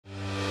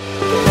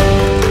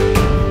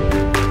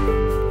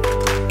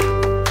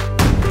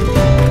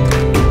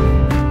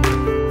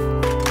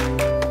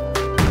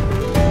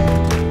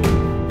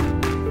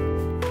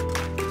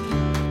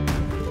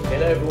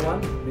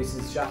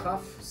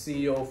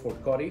CEO for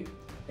COTI,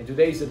 and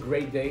today is a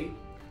great day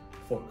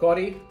for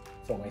COTI,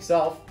 for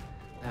myself,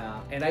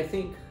 and I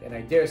think, and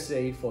I dare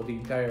say, for the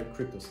entire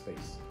crypto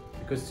space.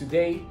 Because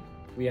today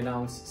we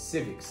announce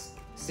CVIX.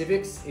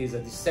 CVIX is a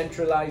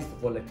decentralized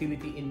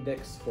volatility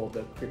index for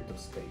the crypto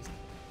space.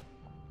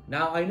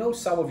 Now, I know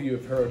some of you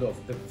have heard of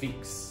the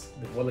VIX,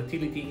 the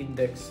volatility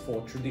index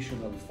for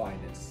traditional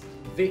finance.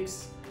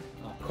 VIX,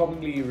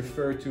 commonly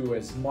referred to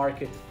as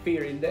market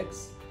fear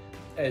index,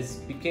 has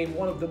become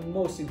one of the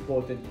most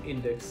important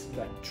index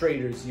that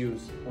traders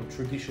use on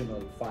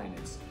traditional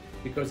finance,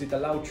 because it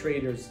allows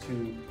traders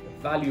to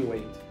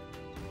evaluate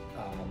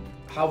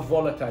how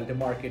volatile the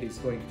market is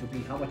going to be,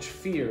 how much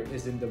fear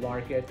is in the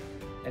market,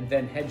 and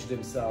then hedge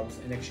themselves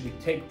and actually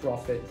take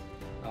profit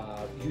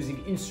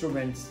using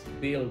instruments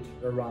built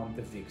around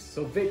the VIX.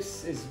 So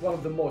VIX is one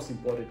of the most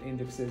important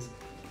indexes,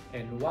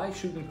 and why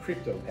shouldn't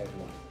crypto have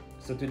one?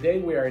 So today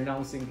we are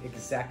announcing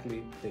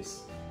exactly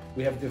this.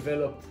 We have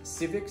developed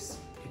CVIX.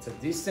 It's a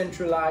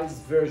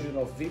decentralized version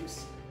of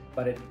VIX,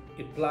 but it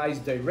applies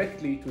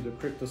directly to the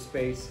crypto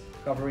space,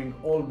 covering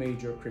all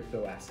major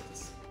crypto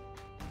assets.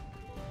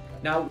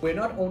 Now, we're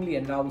not only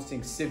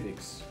announcing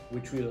CVIX,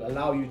 which will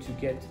allow you to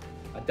get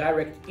a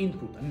direct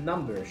input, a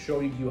number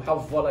showing you how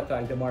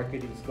volatile the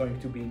market is going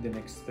to be in the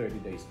next 30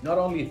 days. Not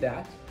only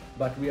that,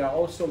 but we are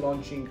also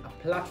launching a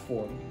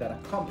platform that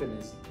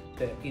accompanies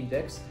the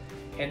index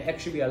and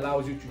actually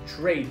allows you to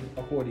trade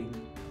according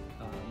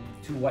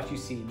to what you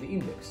see in the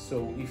index.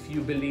 So if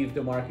you believe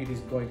the market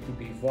is going to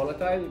be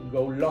volatile,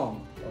 go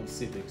long on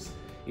CVIX.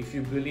 If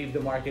you believe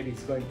the market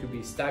is going to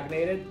be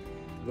stagnated,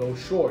 go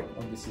short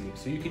on the CVIX.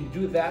 So you can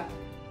do that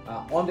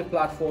on the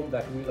platform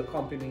that will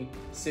accompany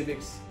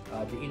CVIX,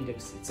 the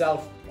index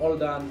itself, all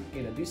done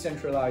in a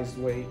decentralized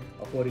way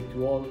according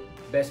to all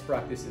best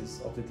practices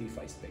of the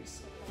DeFi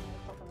space.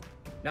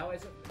 Now,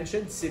 as I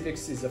mentioned,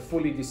 CVIX is a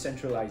fully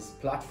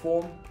decentralized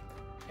platform,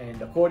 and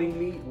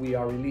accordingly we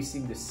are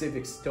releasing the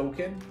CVIX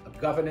token, a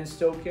governance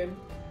token,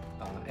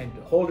 and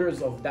the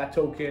holders of that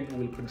token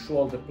will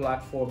control the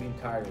platform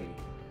entirely.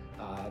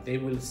 They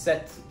will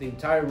set the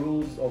entire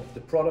rules of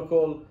the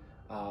protocol,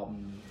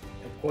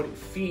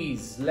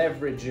 fees,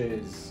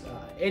 leverages,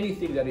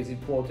 anything that is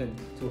important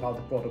to how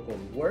the protocol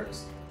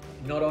works.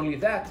 Not only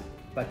that,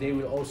 but they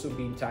will also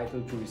be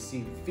entitled to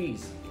receive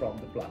fees from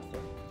the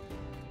platform.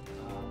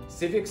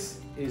 CVIX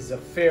is a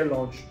fair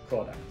launch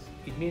product.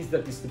 It means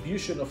that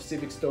distribution of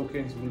CVIX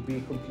tokens will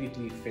be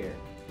completely fair.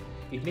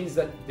 It means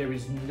that there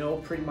is no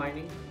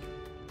pre-mining.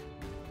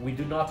 We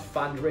do not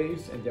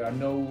fundraise, and there are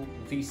no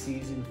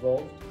VCs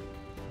involved.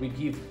 We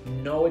give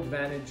no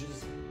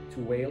advantages to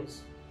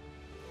whales,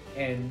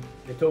 and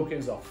the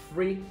tokens are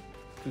free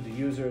to the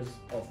users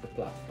of the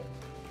platform.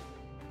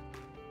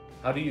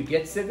 How do you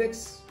get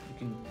CVIX? You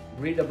can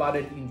read about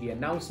it in the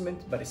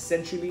announcement, but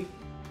essentially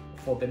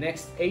for the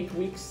next 8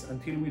 weeks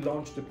until we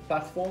launch the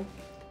platform,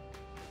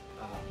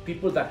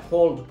 people that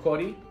hold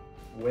COTI,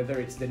 whether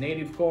it's the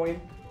native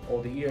coin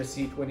or the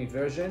ERC20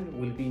 version,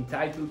 will be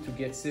entitled to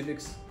get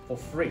CVIX for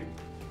free.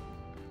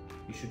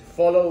 You should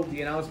follow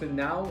the announcement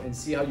now and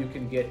see how you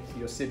can get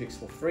your CVIX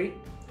for free.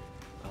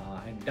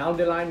 And down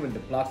the line, when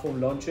the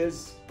platform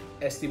launches,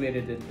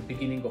 estimated at the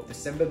beginning of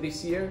December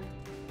this year,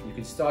 you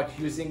can start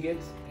using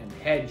it and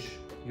hedge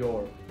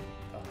your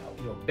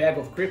bag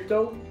of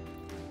crypto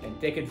and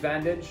take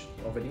advantage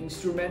of an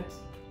instrument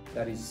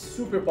that is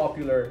super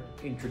popular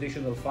in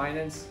traditional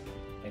finance,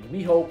 and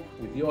we hope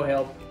with your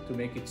help to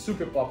make it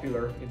super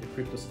popular in the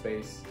crypto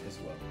space as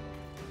well.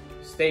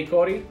 Stay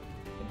COTI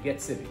and get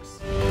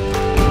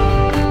CVIX.